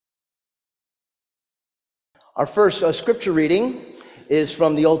Our first scripture reading is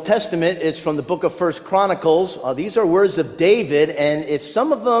from the Old Testament. It's from the book of First Chronicles. These are words of David, and if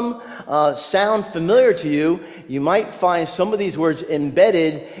some of them sound familiar to you, you might find some of these words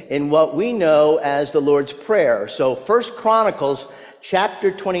embedded in what we know as the Lord's Prayer. So First Chronicles chapter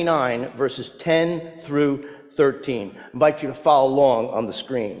 29, verses 10 through 13. I invite you to follow along on the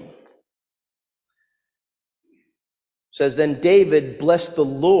screen. It says, "Then David blessed the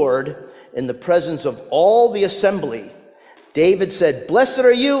Lord in the presence of all the assembly. David said, 'Blessed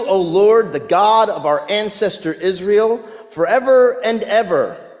are you, O Lord, the God of our ancestor Israel, forever and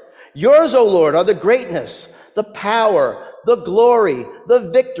ever. Yours, O Lord, are the greatness, the power, the glory, the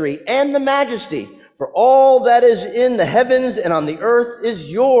victory, and the majesty. For all that is in the heavens and on the earth is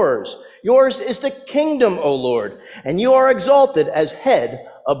yours. Yours is the kingdom, O Lord, and you are exalted as head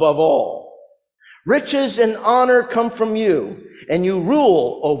above all. Riches and honor come from you, and you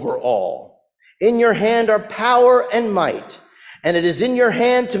rule over all. In your hand are power and might, and it is in your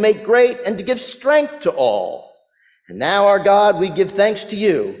hand to make great and to give strength to all. And now, our God, we give thanks to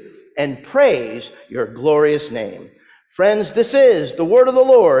you and praise your glorious name.'" Friends, this is the word of the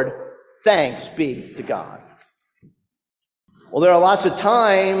Lord. Thanks be to God. Well, there are lots of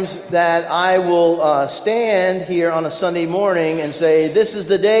times that I will stand here on a Sunday morning and say, "This is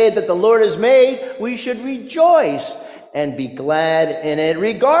the day that the Lord has made. We should rejoice and be glad in it,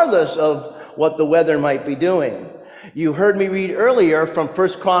 regardless of what the weather might be doing." You heard me read earlier from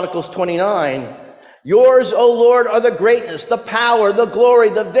 1 Chronicles 29. "Yours, O Lord, are the greatness, the power, the glory,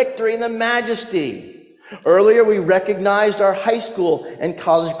 the victory, and the majesty." Earlier, we recognized our high school and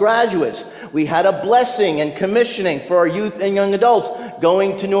college graduates. We had a blessing and commissioning for our youth and young adults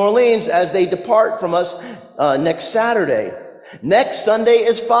going to New Orleans as they depart from us next Saturday. Next Sunday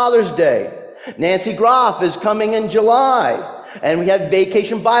is Father's Day. Nancy Groff is coming in July, and we have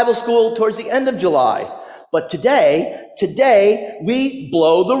Vacation Bible School towards the end of July. But today, we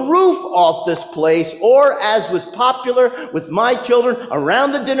blow the roof off this place, or as was popular with my children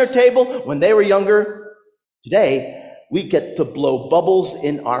around the dinner table when they were younger, today, we get to blow bubbles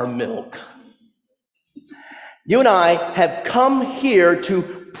in our milk. You and I have come here to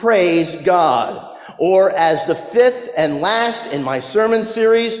praise God, or as the fifth and last in my sermon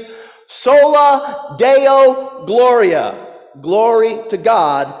series, Sola Deo Gloria, glory to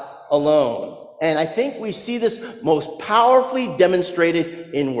God alone. And I think we see this most powerfully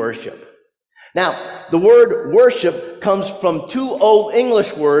demonstrated in worship. Now, the word worship comes from two Old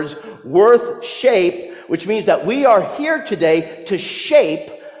English words, worth, shape, which means that we are here today to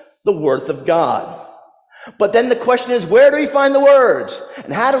shape the worth of God. But then the question is, where do we find the words?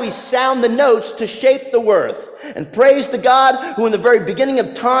 And how do we sound the notes to shape the worth? And praise the God who in the very beginning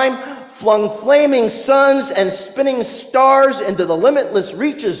of time flung flaming suns and spinning stars into the limitless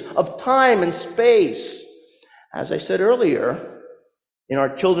reaches of time and space. As I said earlier, in our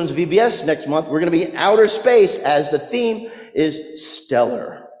children's VBS next month, we're going to be in outer space as the theme is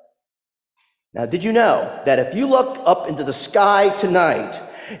stellar. Now, did you know that if you look up into the sky tonight,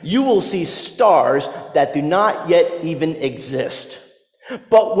 you will see stars that do not yet even exist?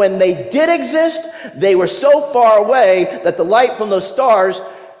 But when they did exist, they were so far away that the light from those stars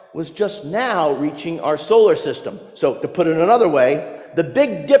was just now reaching our solar system. So to put it another way, the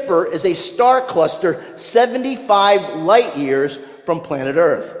Big Dipper is a star cluster 75 light years from planet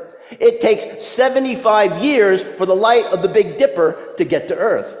Earth. It takes 75 years for the light of the Big Dipper to get to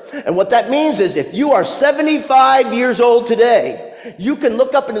Earth. And what that means is if you are 75 years old today, you can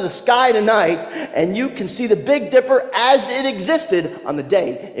look up into the sky tonight and you can see the Big Dipper as it existed on the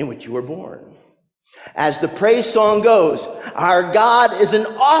day in which you were born. As the praise song goes, our God is an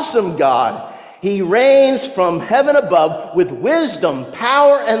awesome God. He reigns from heaven above with wisdom,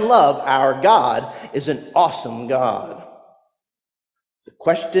 power, and love. Our God is an awesome God. The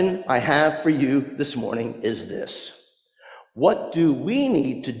question I have for you this morning is this: what do we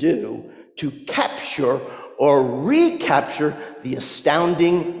need to do to capture or recapture the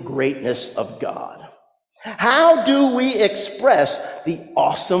astounding greatness of God? How do we express the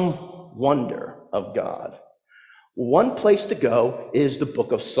awesome wonder of God? One place to go is the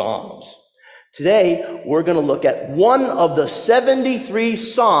book of Psalms. Today, we're going to look at one of the 73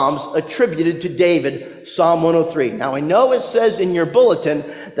 Psalms attributed to David, Psalm 103. Now, I know it says in your bulletin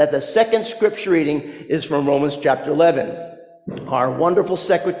that the second scripture reading is from Romans chapter 11. Our wonderful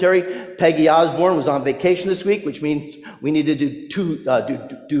secretary, Peggy Osborne, was on vacation this week, which means we needed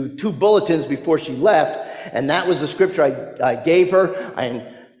to do two bulletins before she left, and that was the scripture I gave her. I'm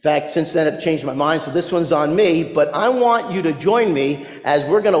In fact, since then I've changed my mind, so this one's on me, but I want you to join me as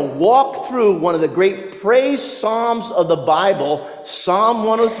we're going to walk through one of the great praise psalms of the Bible, Psalm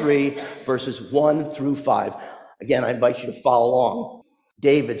 103, verses 1 through 5. Again, I invite you to follow along.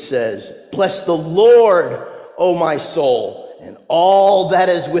 David says, "Bless the Lord, O my soul, and all that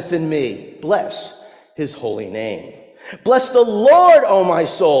is within me. Bless his holy name. Bless the Lord, O my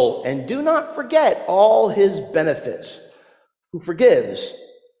soul, and do not forget all his benefits, who forgives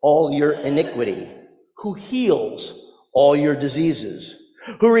all your iniquity, who heals all your diseases,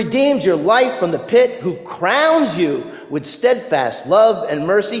 who redeems your life from the pit, who crowns you with steadfast love and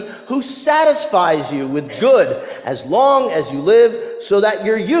mercy, who satisfies you with good as long as you live, so that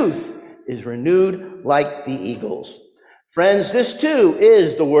your youth is renewed like the eagles." Friends, this too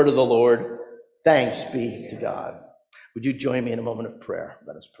is the word of the Lord. Thanks be to God. Would you join me in a moment of prayer?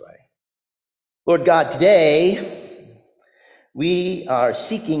 Let us pray. Lord God, today we are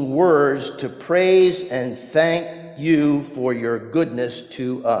seeking words to praise and thank you for your goodness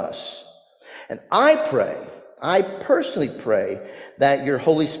to us. And I personally pray that your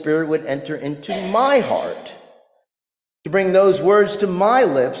Holy Spirit would enter into my heart to bring those words to my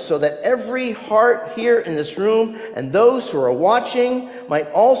lips, so that every heart here in this room and those who are watching might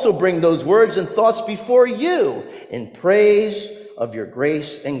also bring those words and thoughts before you in praise of your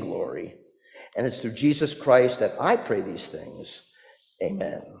grace and glory. And it's through Jesus Christ that I pray these things.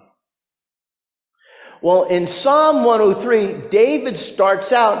 Amen. Well, in Psalm 103, David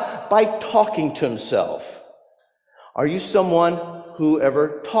starts out by talking to himself. Are you someone who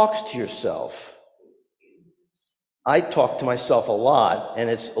ever talks to yourself? I talk to myself a lot, and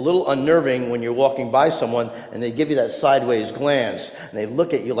it's a little unnerving when you're walking by someone and they give you that sideways glance and they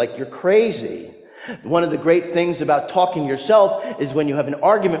look at you like you're crazy. One of the great things about talking to yourself is when you have an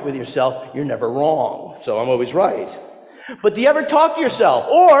argument with yourself, you're never wrong. So I'm always right. But do you ever talk to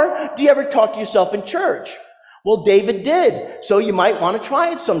yourself? Or do you ever talk to yourself in church? Well, David did. So you might want to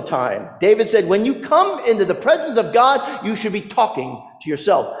try it sometime. David said, when you come into the presence of God, you should be talking to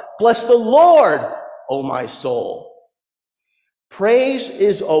yourself. Bless the Lord, O my soul. Praise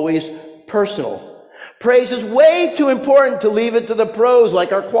is always personal. Praise is way too important to leave it to the pros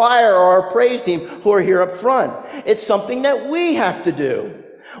like our choir or our praise team who are here up front. It's something that we have to do.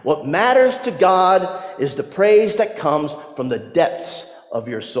 What matters to God is the praise that comes from the depths of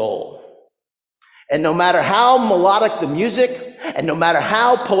your soul. And no matter how melodic the music, and no matter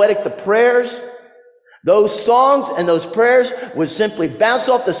how poetic the prayers, those songs and those prayers would simply bounce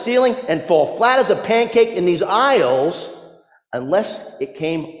off the ceiling and fall flat as a pancake in these aisles unless it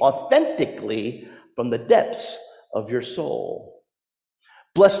came authentically from the depths of your soul.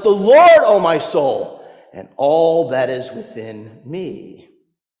 Bless the Lord, O my soul, and all that is within me.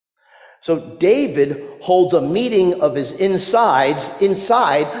 So David holds a meeting of his insides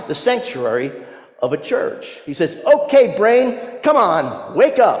inside the sanctuary of a church. He says, "Okay, brain, come on,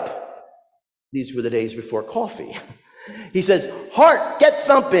 wake up." These were the days before coffee. He says, "Heart, get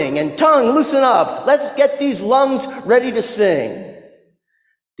thumping, and tongue, loosen up. Let's get these lungs ready to sing."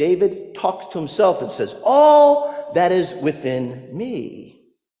 David talks to himself and says, "All that is within me."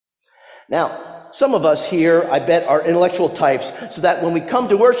 Now, some of us here, I bet, are intellectual types, so that when we come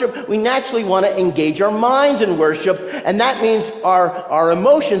to worship, we naturally want to engage our minds in worship, and that means our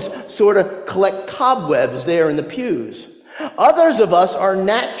emotions sort of collect cobwebs there in the pews. Others of us are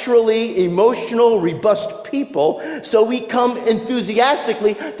naturally emotional, robust people, so we come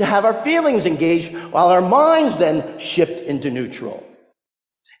enthusiastically to have our feelings engaged, while our minds then shift into neutral.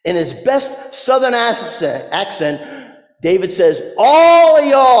 In his best Southern accent, David says, "All of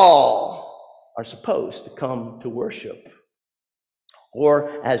y'all are supposed to come to worship." Or,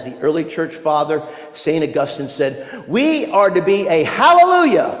 as the early church father, St. Augustine, said, "We are to be a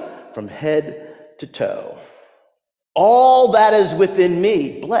hallelujah from head to toe." All that is within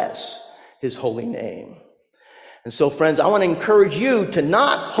me, bless his holy name. And so, friends, I want to encourage you to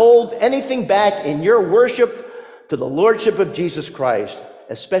not hold anything back in your worship to the Lordship of Jesus Christ,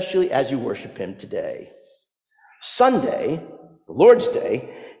 especially as you worship him today. Sunday, the Lord's Day,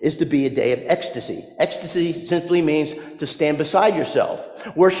 is to be a day of ecstasy. Ecstasy simply means to stand beside yourself.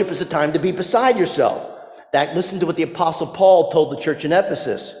 Worship is a time to be beside yourself. Listen to what the Apostle Paul told the church in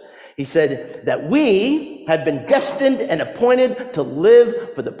Ephesus. He said that we have been destined and appointed to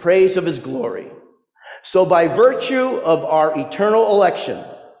live for the praise of his glory. So by virtue of our eternal election,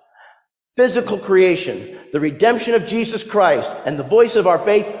 physical creation, the redemption of Jesus Christ, and the voice of our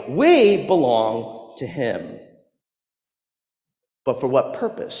faith, we belong to him. But for what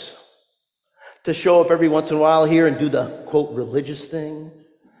purpose? To show up every once in a while here and do the, quote, religious thing?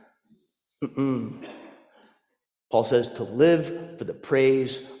 Paul says to live for the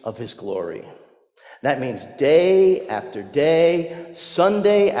praise of his glory. That means day after day,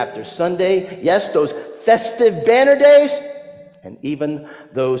 Sunday after Sunday. Yes, those festive banner days, and even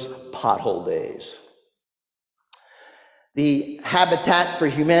those pothole days. The Habitat for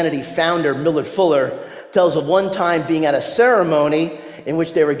Humanity founder, Millard Fuller, tells of one time being at a ceremony in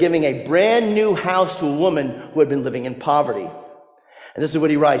which they were giving a brand new house to a woman who had been living in poverty. And this is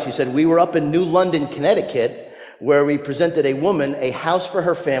what he writes. He said, "We were up in New London, Connecticut, where we presented a woman a house for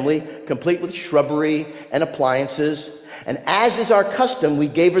her family, complete with shrubbery and appliances. And as is our custom, we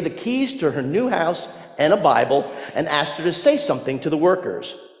gave her the keys to her new house and a Bible and asked her to say something to the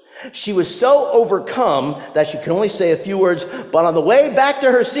workers. She was so overcome that she could only say a few words, but on the way back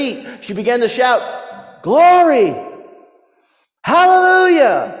to her seat, she began to shout, 'Glory!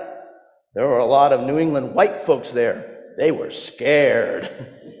 Hallelujah!' There were a lot of New England white folks there. They were scared.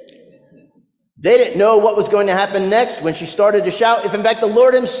 They didn't know what was going to happen next when she started to shout, if in fact the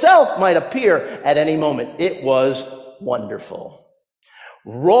Lord himself might appear at any moment. It was wonderful."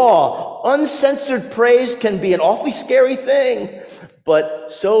 Raw, uncensored praise can be an awfully scary thing,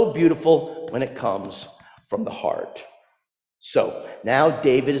 but so beautiful when it comes from the heart. So now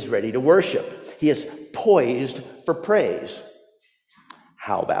David is ready to worship. He is poised for praise.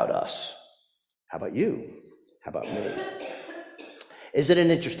 How about us? How about you? How about me? Isn't it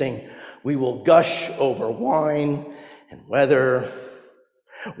interesting? We will gush over wine and weather,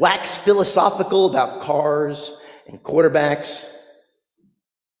 wax philosophical about cars and quarterbacks,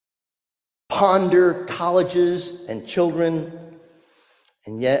 ponder colleges and children,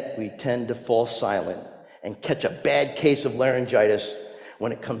 and yet we tend to fall silent and catch a bad case of laryngitis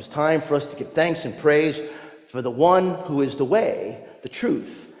when it comes time for us to give thanks and praise for the one who is the way, the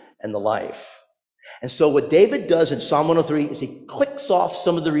truth, and the life. And so what David does in Psalm 103 is he clicks off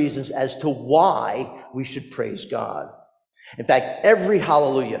some of the reasons as to why we should praise God. In fact, every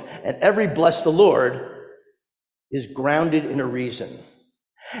hallelujah and every bless the Lord is grounded in a reason.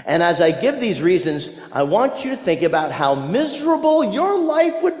 And as I give these reasons, I want you to think about how miserable your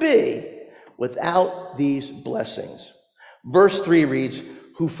life would be without these blessings. Verse 3 reads,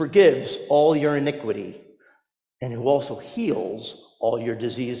 "Who forgives all your iniquity and who also heals all your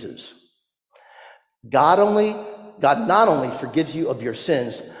diseases." God not only forgives you of your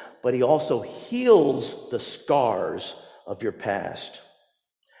sins, but he also heals the scars of your past.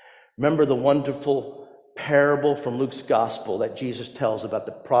 Remember the wonderful parable from Luke's gospel that Jesus tells about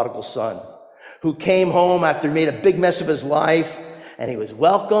the prodigal son who came home after he made a big mess of his life, and he was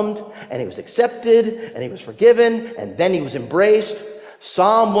welcomed, and he was accepted, and he was forgiven, and then he was embraced.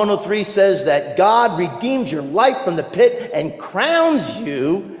 Psalm 103 says that God redeems your life from the pit and crowns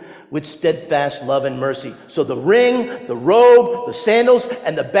you with steadfast love and mercy. So the ring, the robe, the sandals,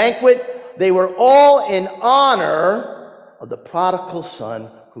 and the banquet, they were all in honor of the prodigal son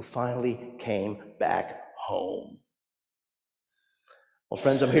who finally came back home. Well,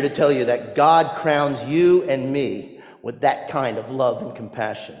 friends, I'm here to tell you that God crowns you and me with that kind of love and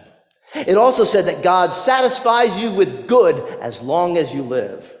compassion. It also said that God satisfies you with good as long as you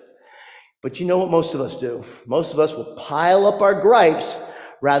live. But you know what most of us do? Most of us will pile up our gripes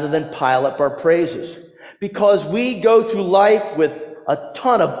rather than pile up our praises, because we go through life with a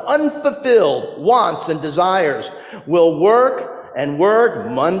ton of unfulfilled wants and desires. We'll work and work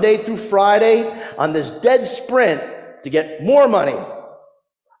Monday through Friday on this dead sprint to get more money,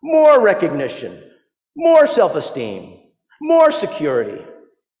 more recognition, more self-esteem, more security.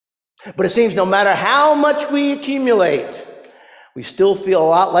 But it seems no matter how much we accumulate, we still feel a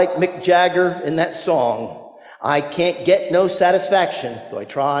lot like Mick Jagger in that song, "I can't get no satisfaction, though I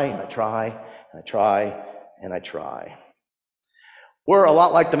try and I try and I try and I try." We're a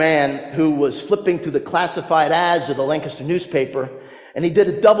lot like the man who was flipping through the classified ads of the Lancaster newspaper, and he did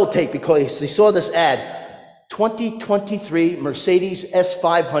a double take because he saw this ad, 2023 Mercedes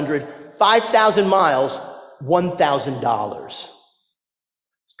S500, 5,000 miles, $1,000.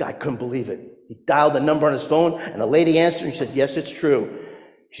 This guy couldn't believe it. He dialed the number on his phone, and a lady answered, and she said, "Yes, it's true."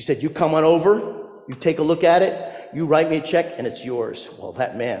 She said, "You come on over, you take a look at it, you write me a check, and it's yours." Well,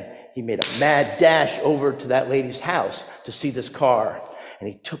 that man, he made a mad dash over to that lady's house to see this car. And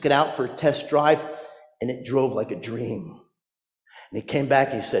he took it out for a test drive, and it drove like a dream. And he came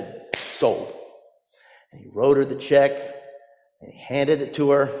back and he said, "Sold." And he wrote her the check, and he handed it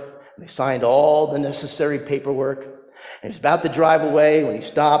to her, and they signed all the necessary paperwork. And he was about to drive away when he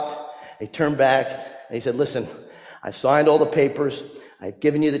stopped. He turned back, and he said, "Listen, I've signed all the papers. I've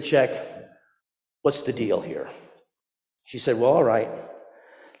given you the check. What's the deal here?" She said, "Well, all right."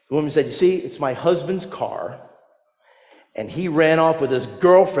 The woman said, "You see, it's my husband's car, and he ran off with his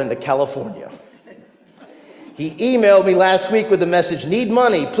girlfriend to California. He emailed me last week with a message, need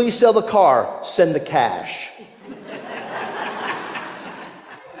money, please sell the car, send the cash.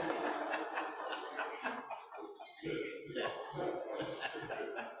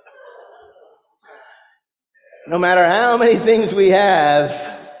 No matter how many things we have,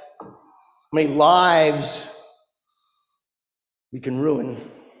 how many lives we can ruin,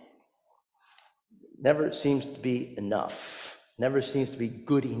 never seems to be enough. Never seems to be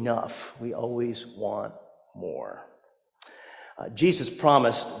good enough. We always want more. Jesus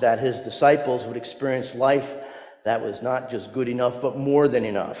promised that his disciples would experience life that was not just good enough, but more than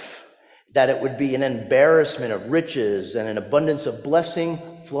enough. That it would be an embarrassment of riches and an abundance of blessing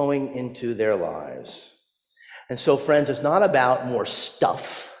flowing into their lives. And so, friends, it's not about more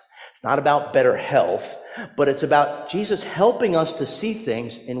stuff. It's not about better health, but it's about Jesus helping us to see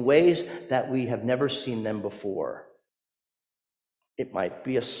things in ways that we have never seen them before. It might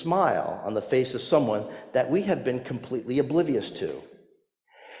be a smile on the face of someone that we have been completely oblivious to.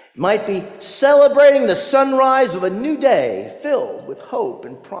 It might be celebrating the sunrise of a new day filled with hope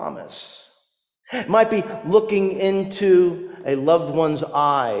and promise. It might be looking into a loved one's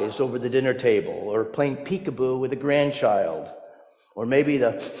eyes over the dinner table, or playing peekaboo with a grandchild, or maybe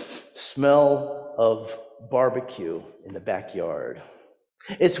the smell of barbecue in the backyard.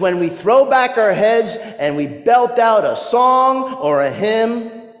 It's when we throw back our heads and we belt out a song or a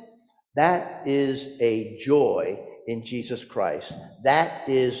hymn. That is a joy in Jesus Christ. That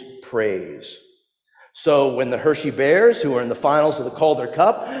is praise. So when the Hershey Bears, who are in the finals of the Calder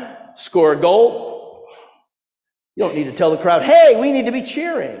Cup, score a goal, you don't need to tell the crowd, hey, we need to be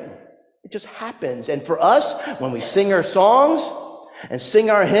cheering. It just happens. And for us, when we sing our songs and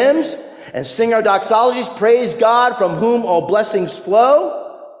sing our hymns and sing our doxologies, praise God from whom all blessings flow,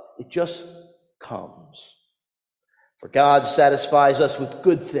 it just comes. For God satisfies us with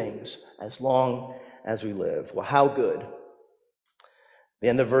good things as long as we live. Well, how good? The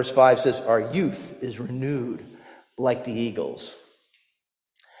end of verse 5 says, our youth is renewed like the eagles.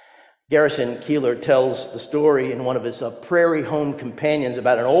 Garrison Keillor tells the story in one of his Prairie Home Companions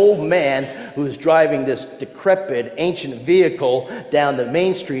about an old man who was driving this decrepit, ancient vehicle down the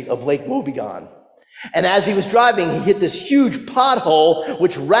main street of Lake Wobegon. And as he was driving, he hit this huge pothole,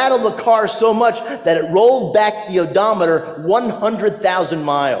 which rattled the car so much that it rolled back the odometer 100,000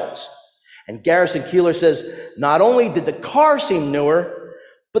 miles. And Garrison Keillor says, not only did the car seem newer,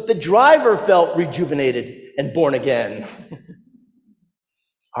 but the driver felt rejuvenated and born again.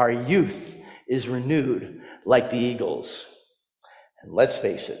 Our youth is renewed like the eagles. And let's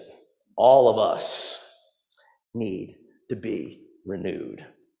face it, all of us need to be renewed.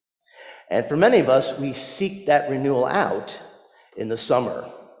 And for many of us, we seek that renewal out in the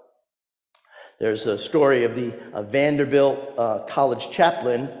summer. There's a story of the Vanderbilt college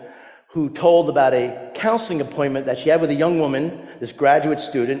chaplain who told about a counseling appointment that she had with a young woman, this graduate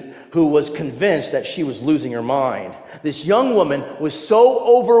student, who was convinced that she was losing her mind. This young woman was so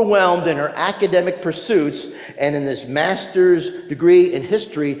overwhelmed in her academic pursuits and in this master's degree in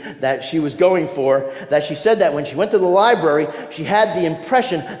history that she was going for, that she said that when she went to the library, she had the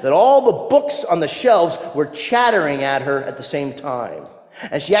impression that all the books on the shelves were chattering at her at the same time.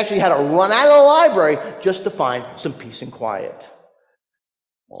 And she actually had to run out of the library just to find some peace and quiet.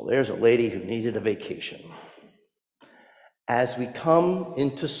 Well, there's a lady who needed a vacation. As we come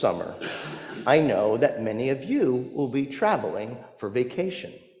into summer, I know that many of you will be traveling for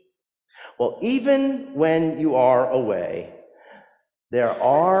vacation. Well, even when you are away, there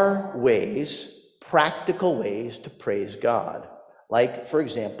are ways, practical ways to praise God. Like, for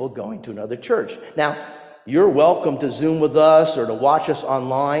example, going to another church. Now, you're welcome to Zoom with us or to watch us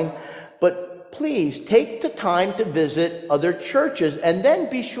online, but please take the time to visit other churches and then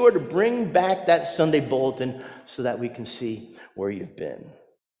be sure to bring back that Sunday bulletin so that we can see where you've been.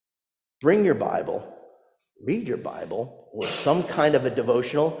 Bring your Bible, read your Bible, or some kind of a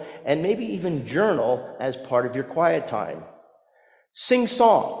devotional, and maybe even journal as part of your quiet time. Sing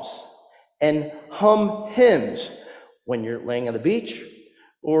songs and hum hymns when you're laying on the beach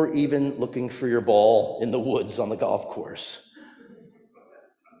or even looking for your ball in the woods on the golf course.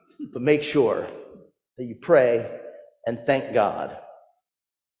 But make sure that you pray and thank God,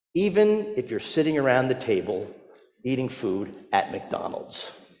 even if you're sitting around the table eating food at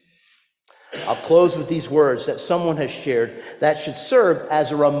McDonald's. I'll close with these words that someone has shared that should serve as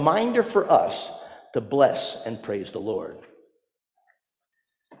a reminder for us to bless and praise the Lord.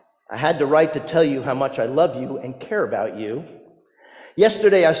 I had to write to tell you how much I love you and care about you.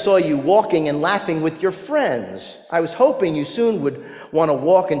 Yesterday, I saw you walking and laughing with your friends. I was hoping you soon would want to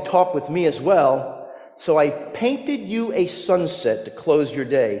walk and talk with me as well. So I painted you a sunset to close your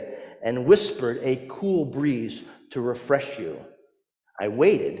day and whispered a cool breeze to refresh you. I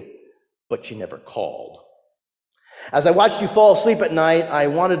waited, but you never called. As I watched you fall asleep at night, I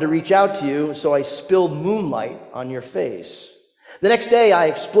wanted to reach out to you, so I spilled moonlight on your face. The next day, I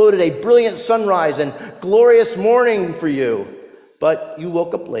exploded a brilliant sunrise and glorious morning for you, but you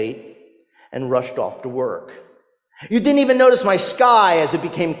woke up late and rushed off to work. You didn't even notice my sky as it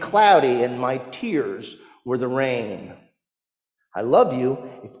became cloudy, and my tears were the rain. I love you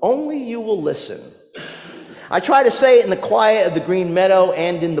if only you will listen. I try to say it in the quiet of the green meadow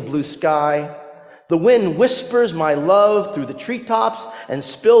and in the blue sky. The wind whispers my love through the treetops and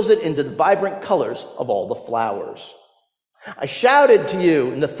spills it into the vibrant colors of all the flowers. I shouted to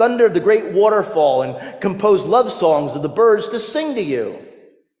you in the thunder of the great waterfall and composed love songs of the birds to sing to you.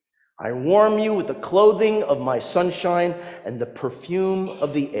 I warm you with the clothing of my sunshine and the perfume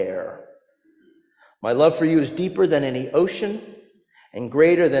of the air. My love for you is deeper than any ocean and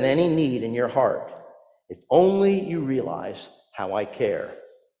greater than any need in your heart. If only you realize how I care.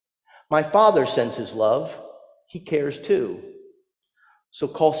 My Father sends his love. He cares too. So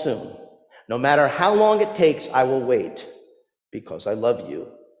call soon. No matter how long it takes, I will wait because I love you.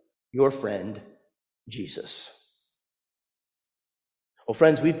 Your friend, Jesus. Well,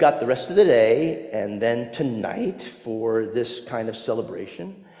 friends, we've got the rest of the day and then tonight for this kind of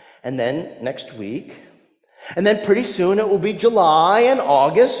celebration, and then next week, and then pretty soon it will be July and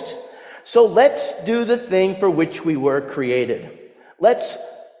August. So let's do the thing for which we were created. Let's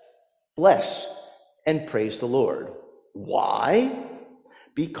bless and praise the Lord. Why?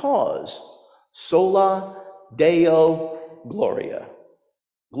 Because Sola Deo Gloria.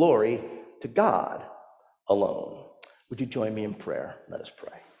 Glory to God alone. Would you join me in prayer? Let us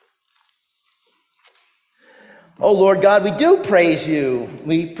pray. Oh Lord God, we do praise you.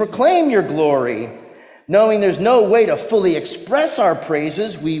 We proclaim your glory. Knowing there's no way to fully express our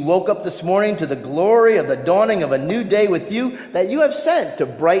praises, we woke up this morning to the glory of the dawning of a new day with you that you have sent to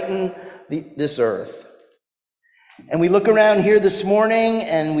brighten this earth. And we look around here this morning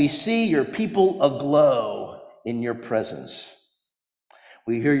and we see your people aglow in your presence.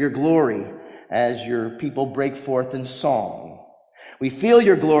 We hear your glory as your people break forth in song. We feel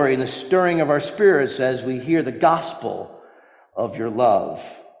your glory in the stirring of our spirits as we hear the gospel of your love.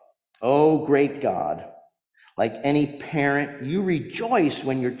 Oh, great God, like any parent, you rejoice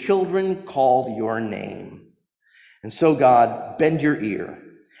when your children call your name. And so, God, bend your ear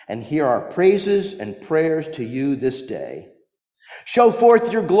and hear our praises and prayers to you this day. Show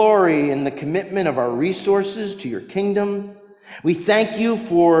forth your glory in the commitment of our resources to your kingdom. We thank you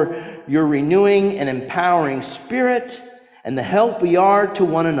for your renewing and empowering spirit and the help we are to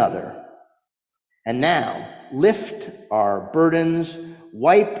one another. And now, lift our burdens,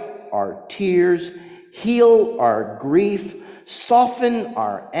 wipe our tears, heal our grief, soften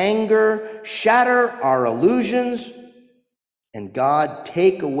our anger, shatter our illusions, and God,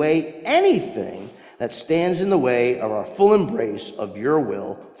 take away anything that stands in the way of our full embrace of your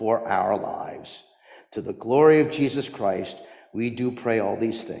will for our lives. To the glory of Jesus Christ, we do pray all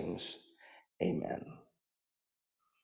these things. Amen.